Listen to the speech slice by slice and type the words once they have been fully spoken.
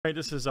Right,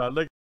 this is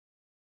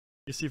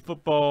Legacy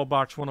Football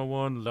Box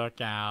 101. Look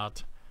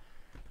out.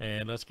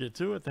 And let's get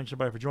to it. Thanks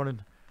everybody for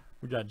joining.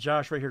 We got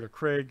Josh right here to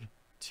Craig.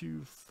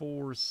 2,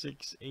 4,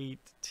 6, 8,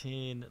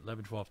 10,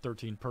 11, 12,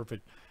 13.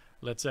 Perfect.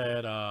 Let's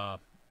add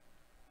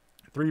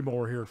 3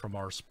 more here from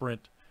our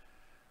sprint.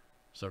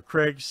 So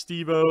Craig,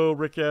 Steve-O,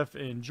 Rick F,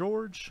 and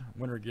George.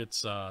 Winner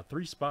gets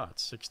 3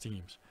 spots, 6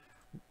 teams.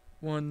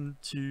 1,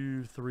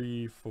 2,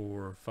 3,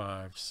 4,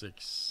 5,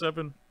 6,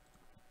 7.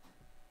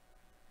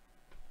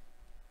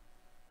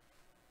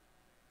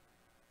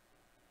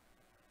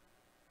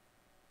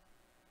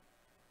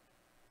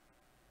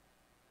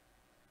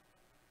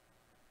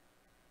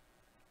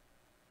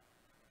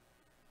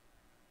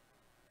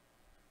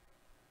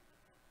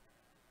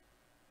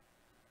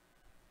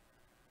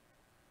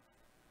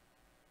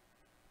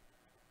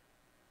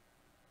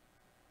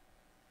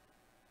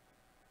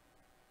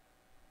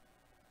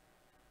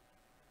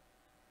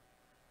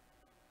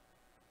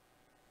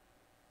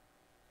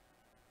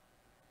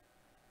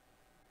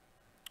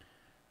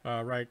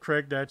 All right,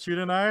 Craig, that's you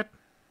tonight.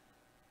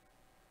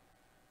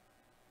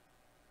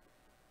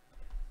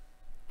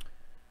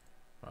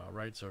 All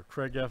right, so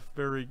Craig F,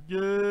 very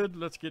good.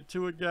 Let's get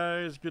to it,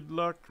 guys. Good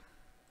luck.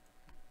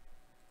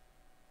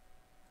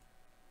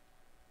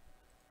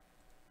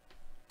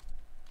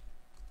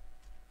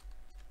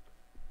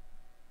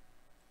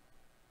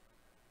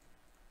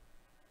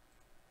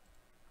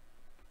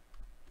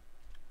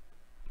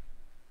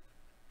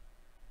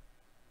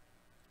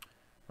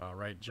 All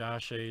right,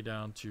 Josh A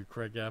down to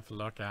Craig F.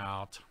 Luck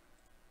out.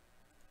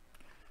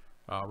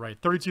 All right,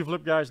 32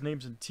 flip, guys.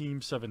 Names and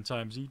teams 7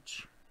 times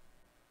each.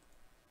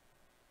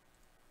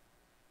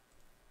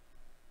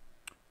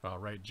 All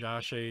right,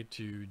 Josh A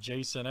to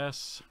Jason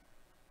S.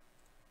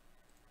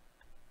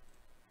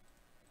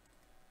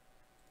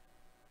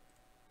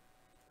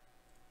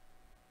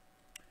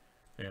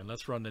 And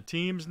let's run the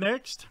teams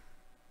next.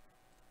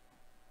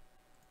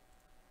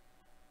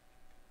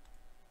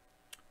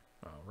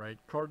 All right,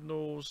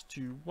 Cardinals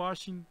to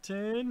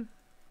Washington.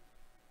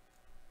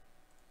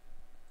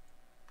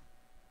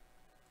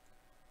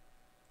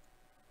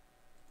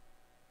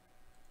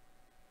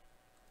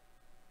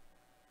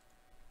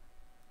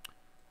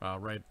 All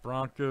right,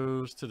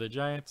 Broncos to the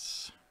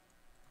Giants.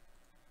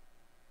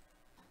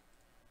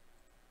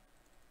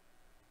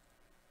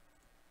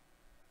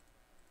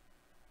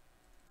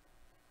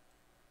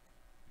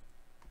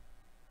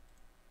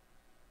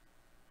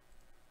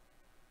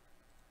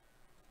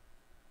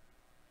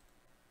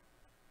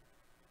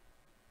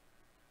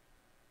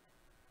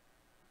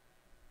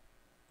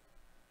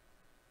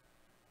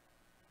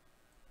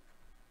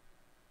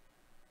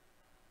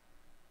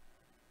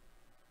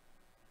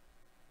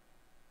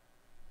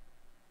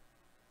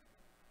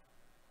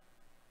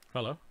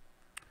 Hello.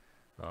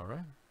 All right.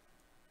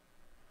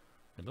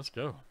 And let's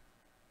go. All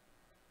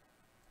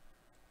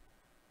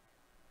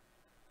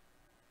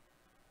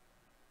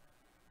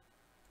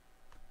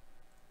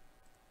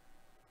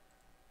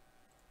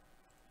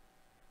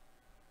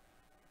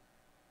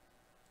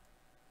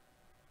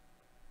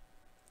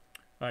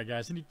right,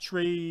 guys. Any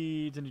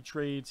trades? Any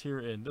trades here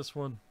in this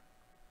one?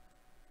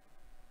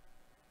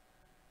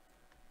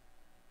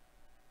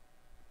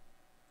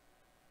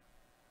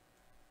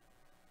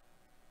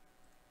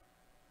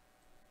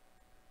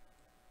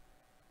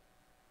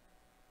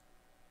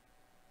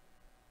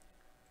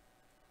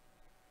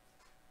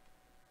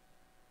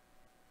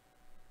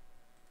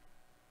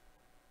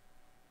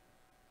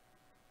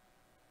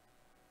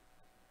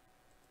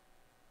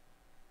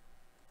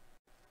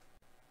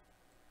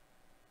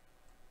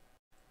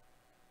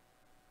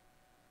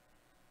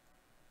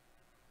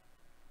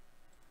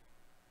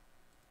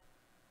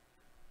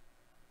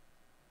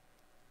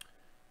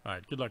 All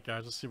right, good luck,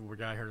 guys. Let's see what we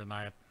got here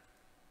tonight.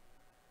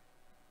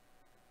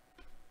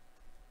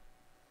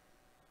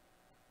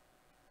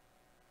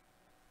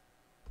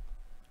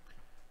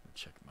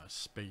 Check my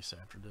space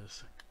after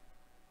this.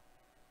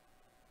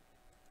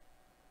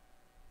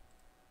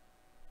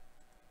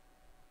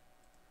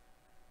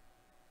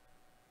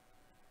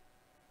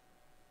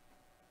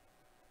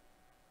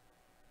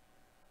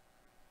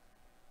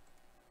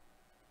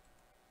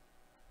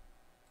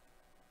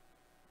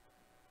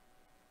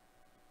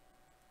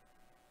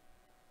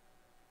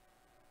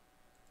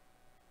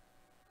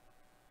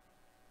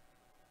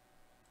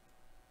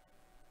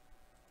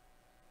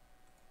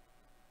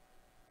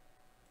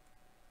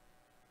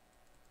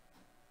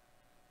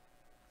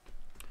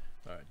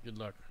 All right, good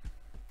luck.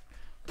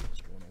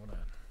 What's going on with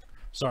that?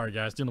 Sorry,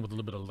 guys, dealing with a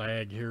little bit of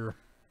lag here.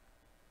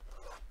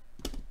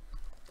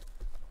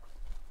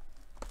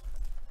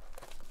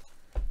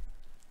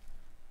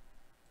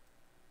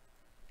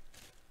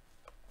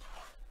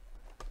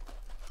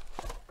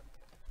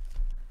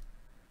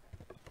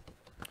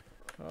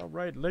 All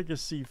right,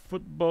 Legacy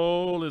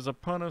Football is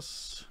upon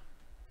us.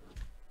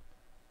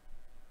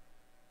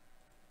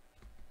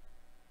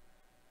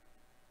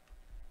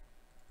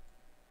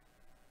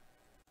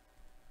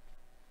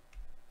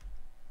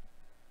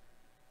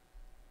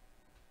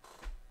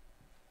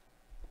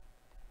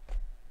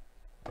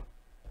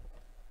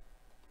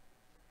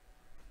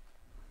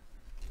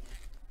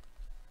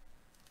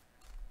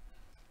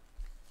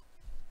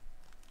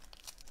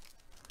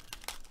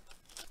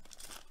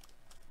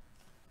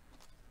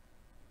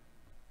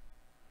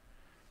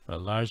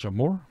 Elijah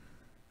Moore.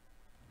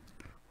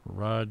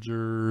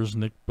 Rodgers,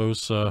 Nick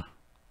Bosa.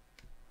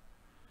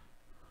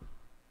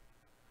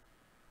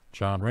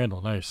 John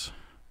Randall, nice.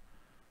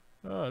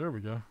 Oh, there we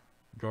go.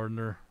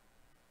 Gardner.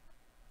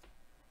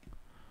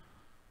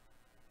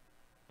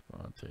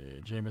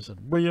 Devontae Jameson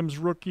Williams,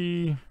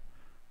 rookie.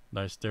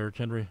 Nice Derrick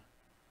Henry.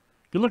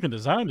 Good looking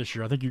design this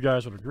year. I think you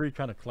guys would agree.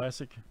 Kind of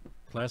classic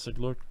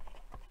look.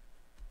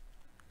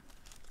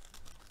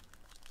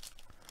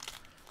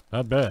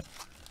 Not bad.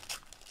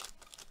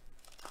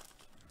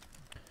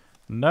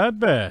 Not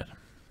bad.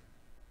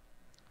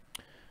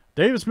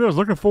 Davis Mills,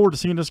 looking forward to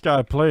seeing this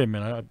guy play,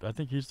 man. I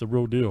think he's the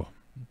real deal.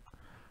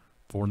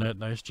 Fournette,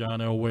 nice John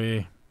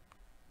Elway.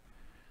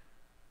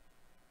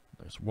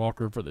 Nice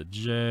Walker for the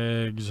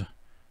Jags.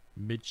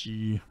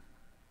 Mitchie.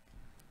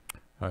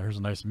 All right, here's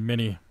a nice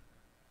mini.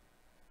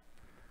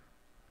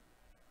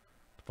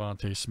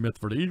 Devontae Smith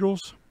for the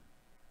Eagles.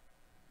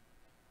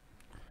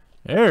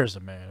 There's the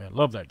man. I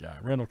love that guy.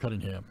 Randall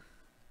Cunningham.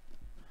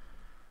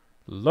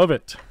 Love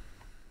it.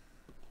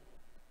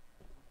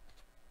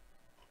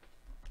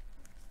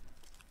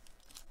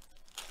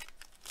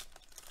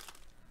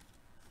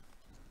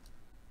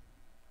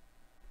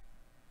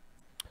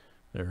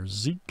 There's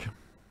Zeke.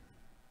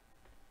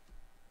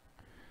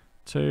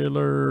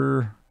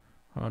 Taylor.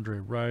 Andre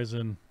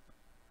Rison.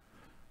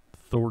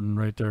 Thornton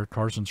right there.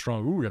 Carson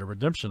Strong. Ooh, we got a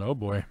redemption. Oh,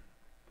 boy.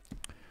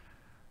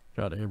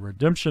 Got a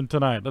redemption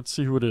tonight. Let's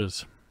see who it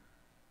is.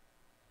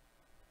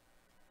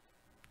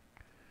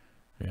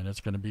 And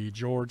it's going to be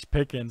George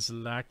Pickens.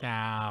 Look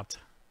out.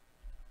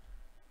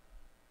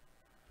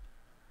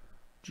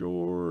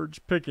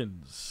 George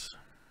Pickens.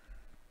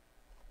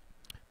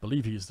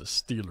 Believe he's the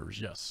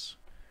Steelers, yes.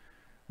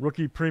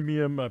 Rookie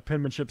premium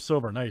penmanship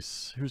silver.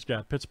 Nice. Who's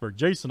got Pittsburgh?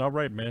 Jason. All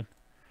right, man.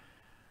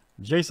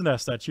 Jason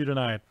S. That's you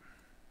tonight.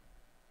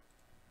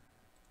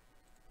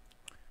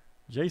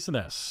 Jason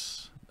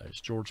S.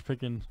 Nice. George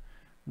Pickens.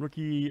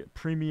 Rookie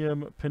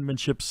premium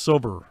penmanship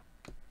silver.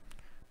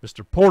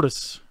 Mr.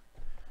 Portis.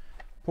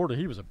 Porter,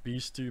 he was a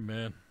beast too,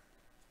 man.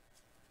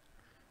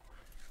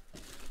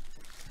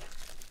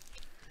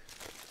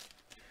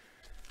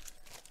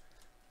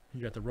 He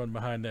got to run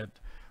behind that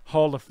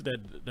Hall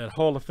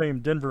of Fame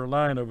Denver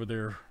line over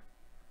there.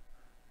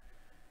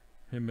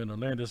 Him and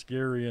Alandis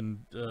Gary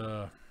and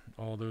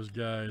all those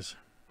guys.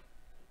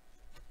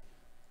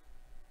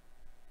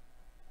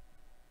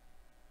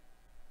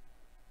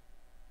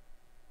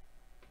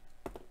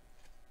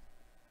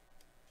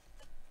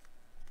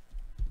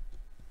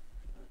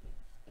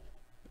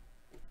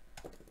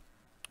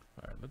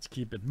 All right, let's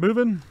keep it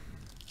moving.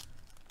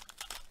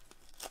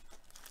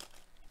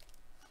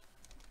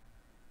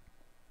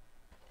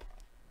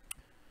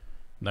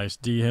 Nice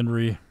D.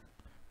 Henry,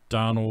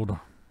 Donald,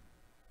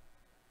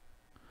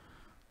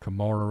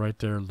 Kamara right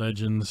there,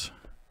 Legends.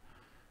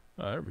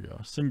 There we go.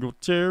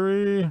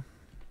 Singletary.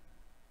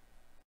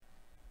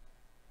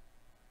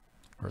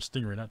 Or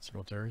Stingray, not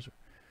Singletary.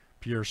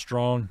 Pierre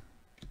Strong.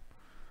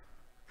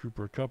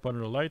 Cooper Kupp under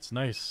the lights.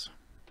 Nice.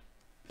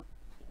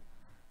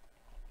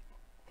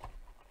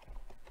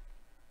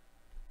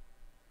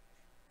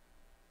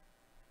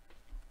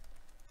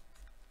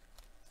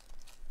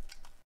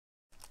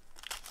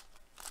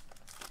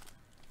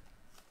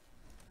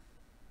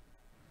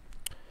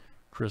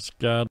 Chris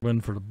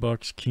Godwin for the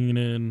Bucks.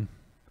 Keenan.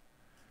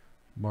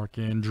 Mark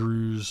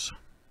Andrews.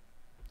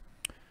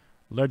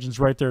 Legends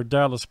right there.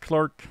 Dallas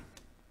Clark.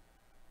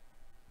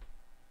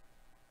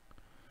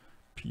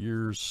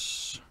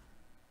 Pierce.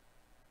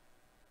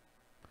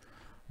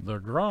 The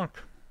Gronk.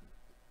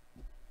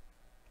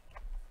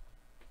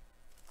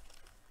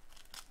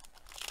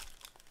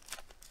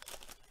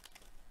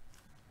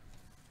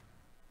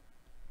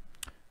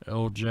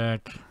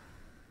 L-Jack.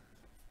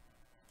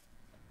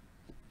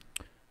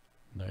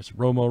 Nice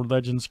Romo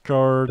Legends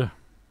card.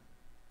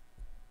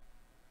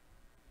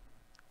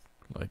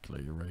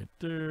 Likely right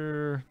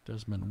there.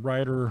 Desmond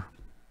Ryder.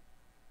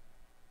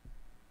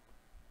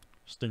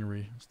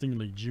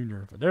 Stingley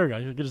Jr. There we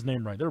go. Get his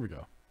name right. There we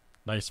go.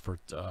 Nice for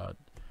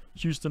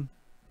Houston.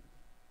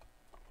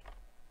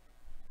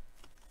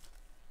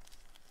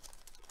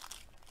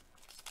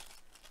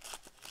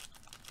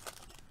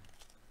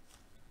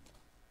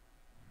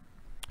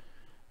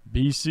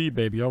 BC,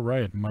 baby. All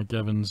right. Mike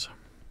Evans.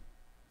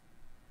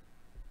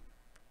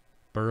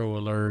 Burrow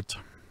alert.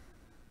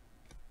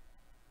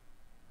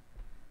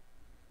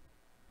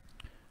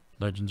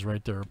 Legends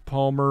right there.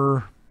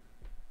 Palmer.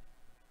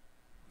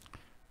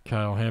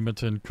 Kyle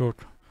Hamilton.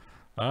 Cook.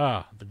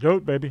 Ah, the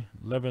GOAT, baby.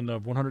 11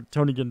 of 100.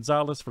 Tony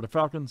Gonzalez for the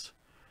Falcons.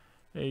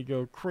 There you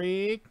go,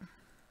 Craig.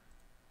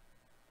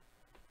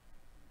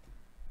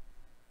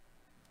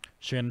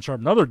 Shannon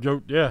Sharp. Another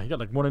GOAT. Yeah, he got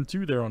like 1 and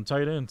 2 there on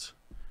tight ends.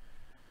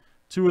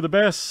 2 of the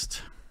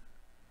best.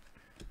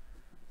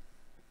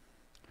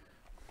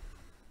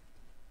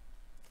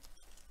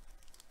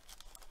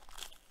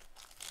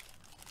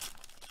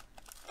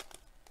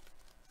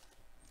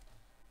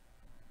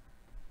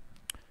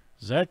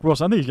 Zach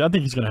Wilson. I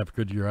think he's gonna have a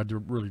good year. I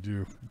really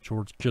do.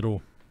 George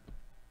Kittle.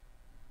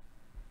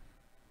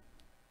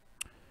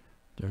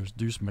 There's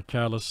Deuce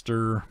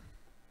McAllister.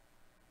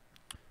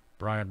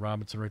 Brian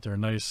Robinson right there.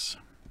 Nice.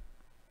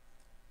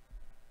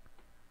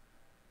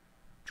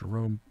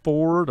 Jerome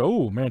Ford.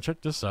 Oh, man,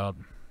 check this out.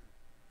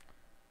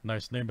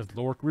 Nice name is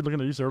Lork. We were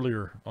looking at these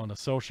earlier on the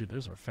sell sheet.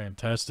 These are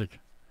fantastic.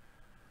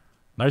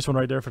 Nice one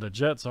right there for the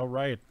Jets. All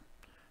right.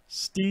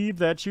 Steve,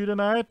 that's you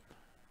tonight?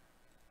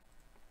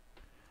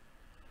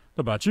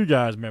 How about you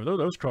guys, man?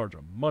 Those cards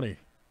are money.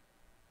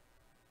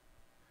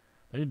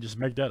 They need to just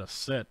make that a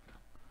set.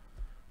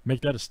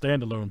 Make that a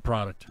standalone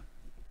product.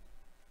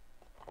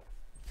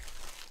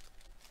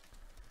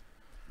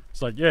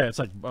 It's like, yeah, it's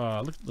like,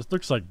 it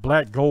looks like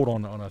black gold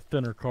on a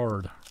thinner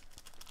card.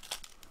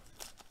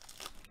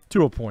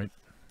 To a point.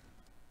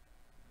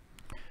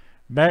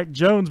 Mac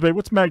Jones, babe.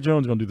 What's Mac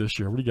Jones going to do this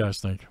year? What do you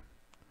guys think?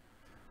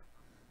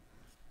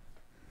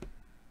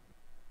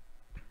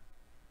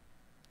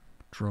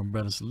 Jerome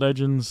Bettis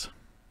Legends.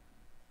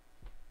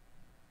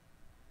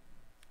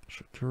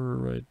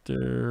 Shakur right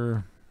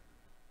there.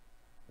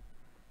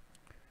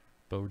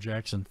 Bo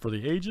Jackson for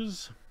the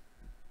ages.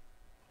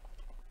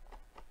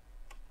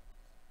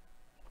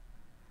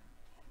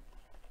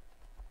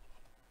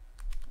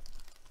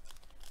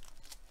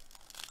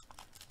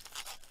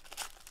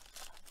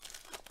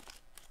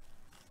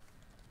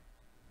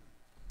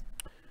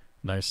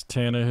 Nice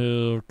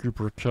Tannehill,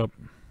 Cooper Kupp.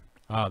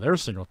 Ah,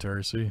 there's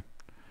Singletary, see.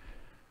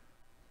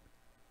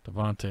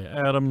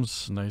 Devontae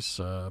Adams, nice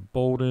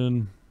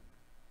Bolden.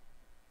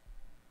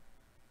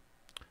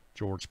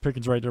 George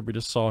Pickens right there. We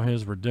just saw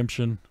his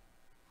redemption.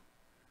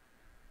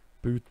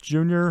 Booth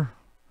Jr.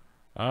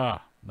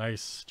 Ah,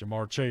 nice.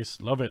 Jamar Chase.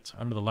 Love it.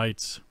 Under the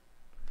lights.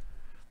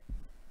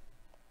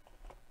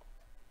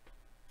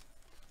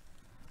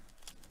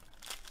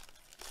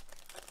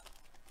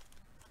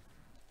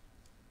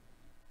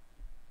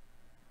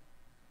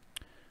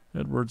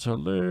 Edwards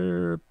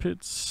Hilaire.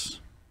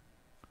 Pitts.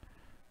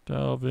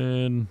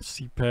 Dalvin.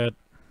 CPAT.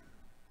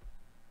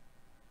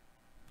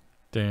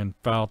 Dan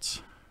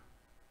Fouts.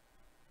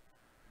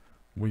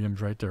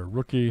 Williams right there.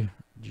 Rookie.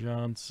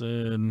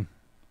 Johnson.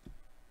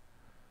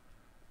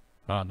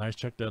 Ah, nice.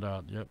 Check that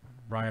out. Yep.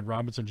 Brian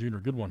Robinson Jr.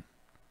 Good one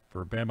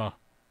for Bama.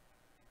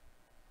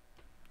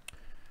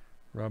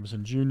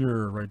 Robinson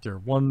Jr. right there.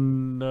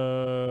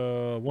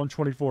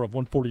 124 of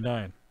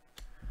 149.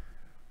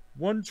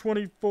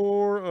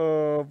 124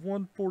 of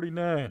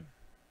 149.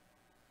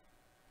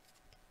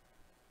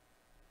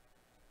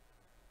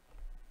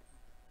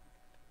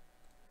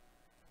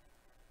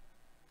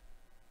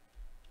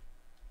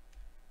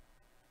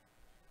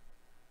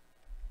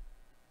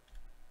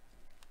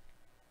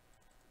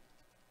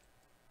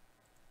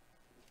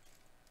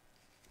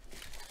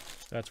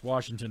 That's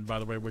Washington, by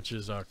the way, which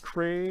is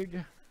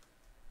Craig.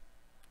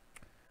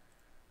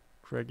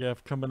 Craig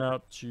F. coming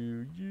out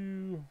to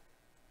you.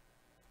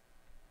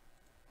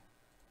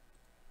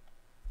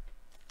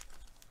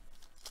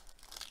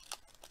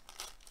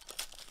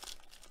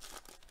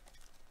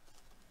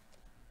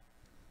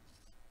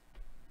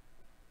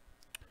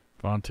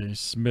 Vontae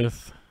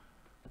Smith.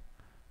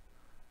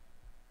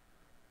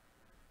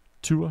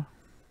 Tua.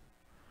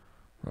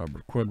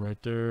 Robert Quinn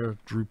right there.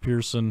 Drew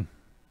Pearson.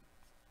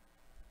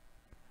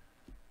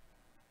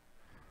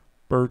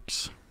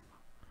 Burks.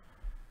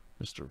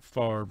 Mr.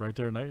 Favre right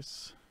there.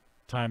 Nice.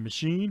 Time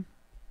Machine.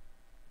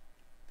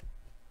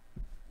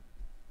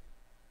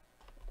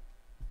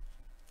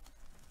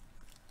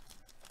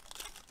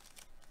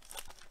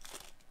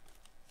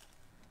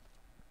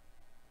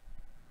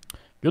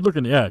 Good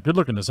looking, yeah, good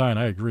looking design.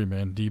 I agree,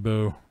 man.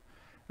 Debo.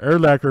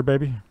 Urlacher,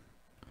 baby.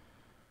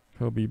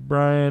 Kobe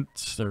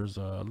Bryant. There's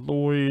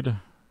Lloyd.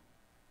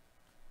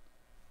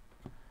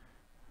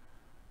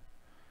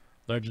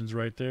 Legends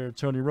right there.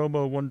 Tony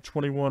Romo,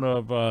 121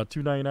 of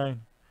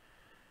 299.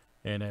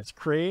 And that's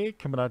Craig.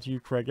 Coming out to you,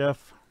 Craig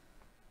F.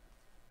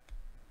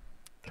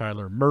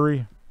 Kyler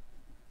Murray.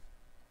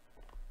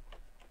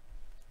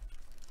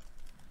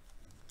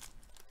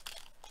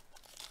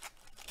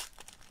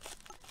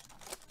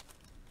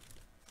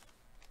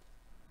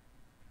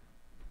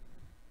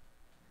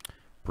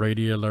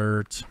 Brady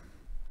alert.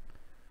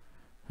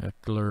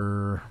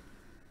 Eckler.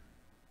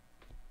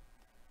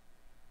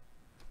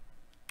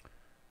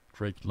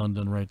 Drake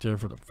London right there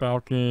for the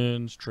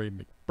Falcons. Trey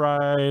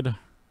McBride.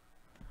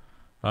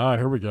 Ah,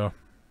 here we go.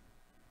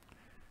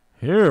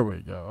 Here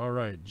we go. All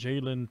right.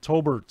 Jalen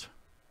Tolbert.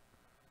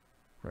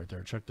 Right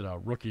there. Check it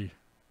out. Rookie.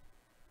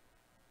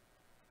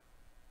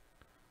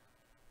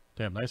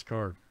 Damn, nice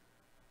card.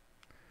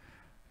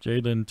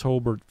 Jalen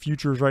Tolbert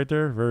Futures right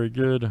there. Very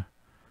good.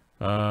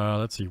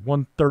 Let's see.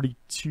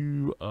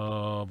 132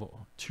 of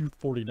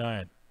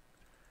 249.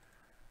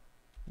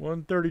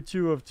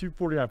 132 of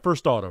 249.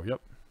 First auto.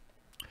 Yep.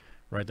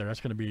 Right there. That's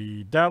going to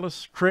be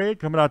Dallas. Craig.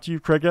 Coming out to you,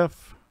 Craig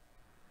F.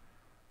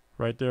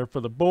 Right there for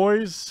the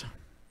boys.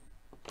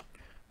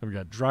 Then we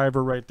got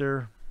Driver right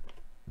there.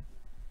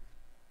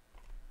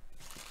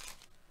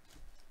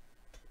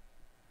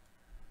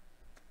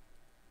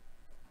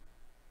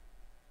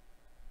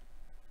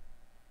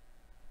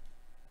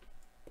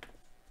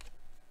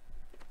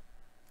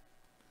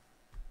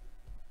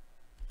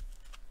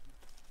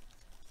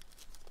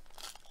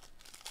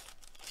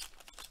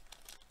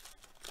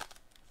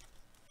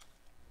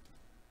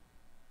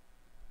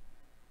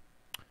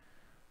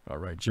 All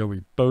right,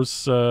 Joey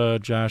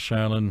Bosa, Josh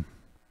Allen.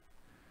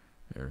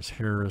 There's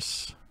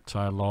Harris,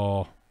 Ty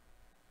Law,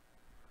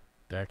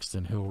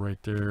 Daxton Hill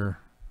right there.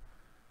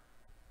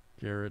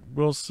 Garrett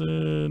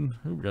Wilson.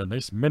 Ooh, we got a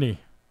nice mini.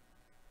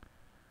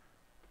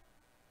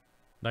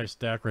 Nice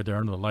stack right there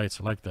under the lights.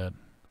 I like that.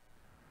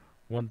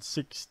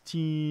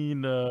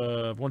 116,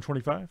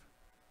 125.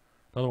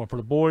 Another one for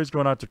the boys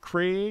going out to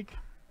Craig.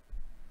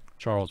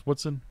 Charles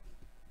Woodson.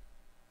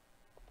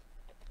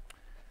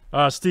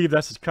 Steve,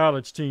 that's his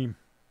college team.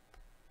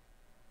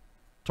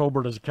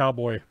 Tolbert is a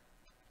Cowboy.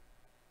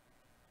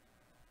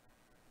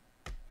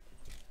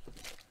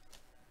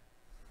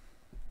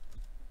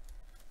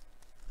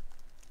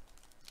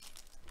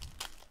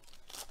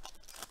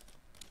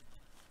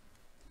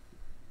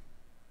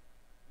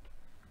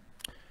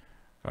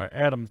 All right,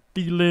 Adam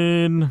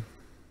Thielen.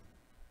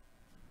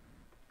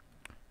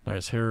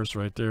 Nice Harris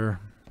right there.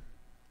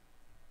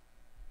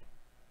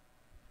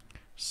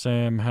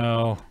 Sam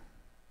Howell.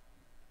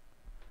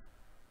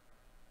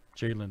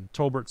 Jalen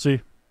Tolbert.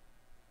 See?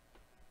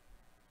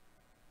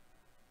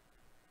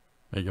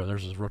 There you go.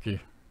 There's his rookie.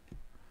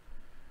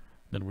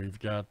 Then we've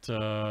got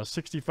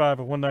 65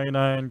 of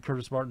 199.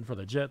 Curtis Martin for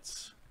the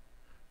Jets.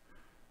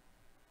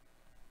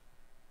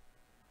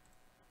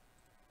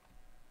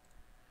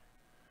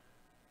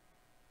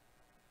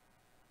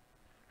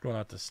 Going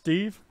out to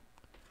Steve.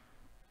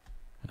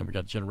 And then we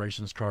got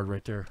Generations card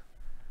right there.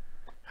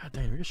 God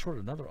dang, we get short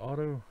another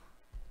auto.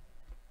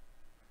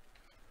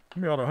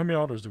 How many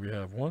autos do we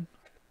have? One?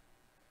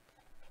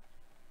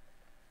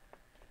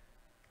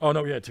 Oh,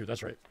 no, we had two.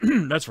 That's right.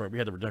 That's right. We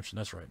had the redemption.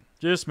 That's right.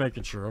 Just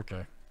making sure.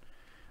 Okay.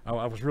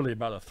 I was really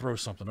about to throw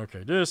something.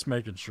 Okay. Just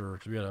making sure.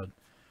 Because we had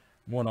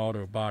one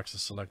auto box to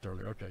select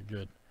earlier. Okay,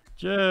 good.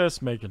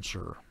 Just making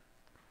sure.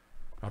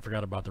 I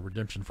forgot about the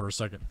redemption for a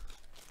second.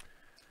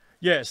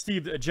 Yeah,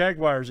 Steve, the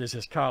Jaguars is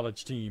his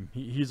college team.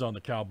 He's on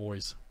the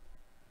Cowboys.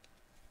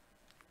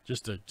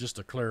 Just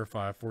to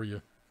clarify for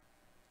you.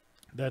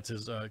 That's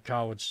his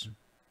college.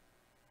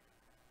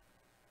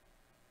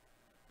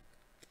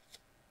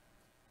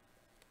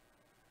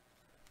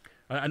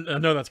 I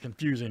know that's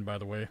confusing, by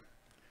the way.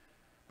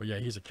 But yeah,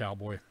 he's a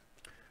Cowboy.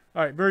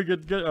 All right, very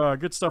good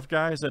good stuff,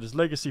 guys. That is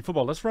Legacy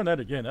Football. Let's run that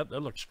again. That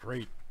looks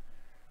great.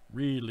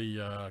 Really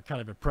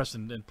kind of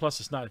impressive. And plus,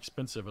 it's not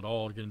expensive at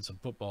all getting some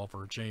football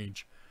for a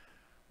change.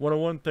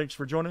 101, thanks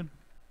for joining.